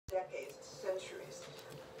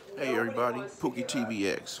everybody? Pookie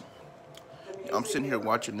TVX. I'm sitting here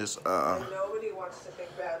watching this R.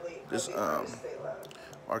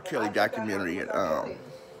 Kelly documentary, and I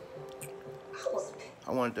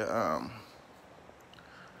wanted to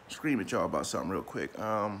scream at y'all about something real quick.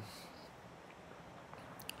 The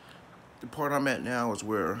part I'm at now is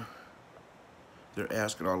where they're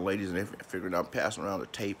asking all the ladies, and they're figuring out passing around the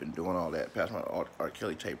tape and doing all that, passing around R.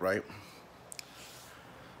 Kelly tape, right?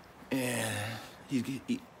 And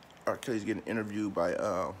R. Kelly's getting interviewed by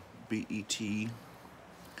BET,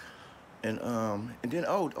 and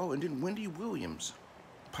then Wendy Williams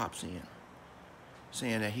pops in,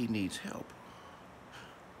 saying that he needs help.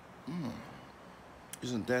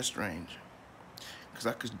 Isn't that strange? Because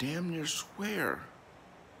I could damn near swear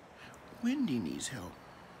Wendy needs help.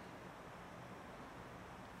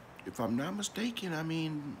 If I'm not mistaken, I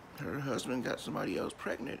mean, her husband got somebody else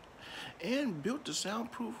pregnant and built a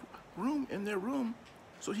soundproof room in their room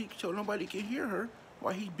so nobody can hear her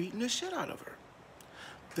while he's beating the shit out of her.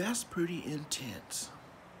 That's pretty intense.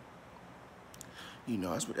 You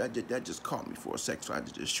know, that just caught me for a second, so I had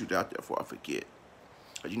to just shoot out there before I forget.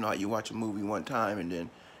 You know how you watch a movie one time and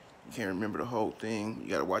then you can't remember the whole thing? You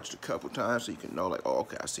gotta watch it a couple times so you can know, like, oh,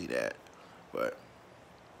 okay, I see that. But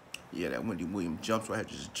yeah, that Wendy Williams jump, so I had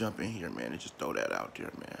to just jump in here, man, and just throw that out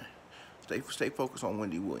there, man. Stay focused on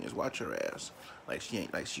Wendy Williams. Watch her ass. Like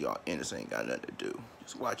she all innocent, ain't got nothing to do.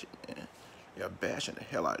 Just watch it, man. Y'all bashing the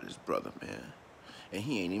hell out of this brother, man. And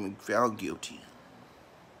he ain't even found guilty.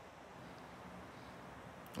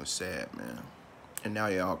 It's sad, man. And now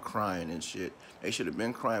y'all crying and shit. They should have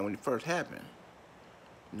been crying when it first happened.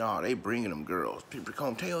 Nah, they bringing them girls. People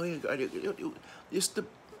come tell you, it's the,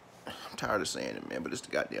 I'm tired of saying it, man, but it's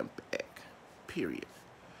the goddamn back. Period.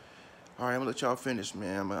 All right, I'm gonna let y'all finish,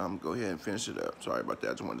 man. I'm gonna go ahead and finish it up. Sorry about that.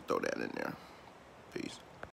 I just wanted to throw that in there. Peace.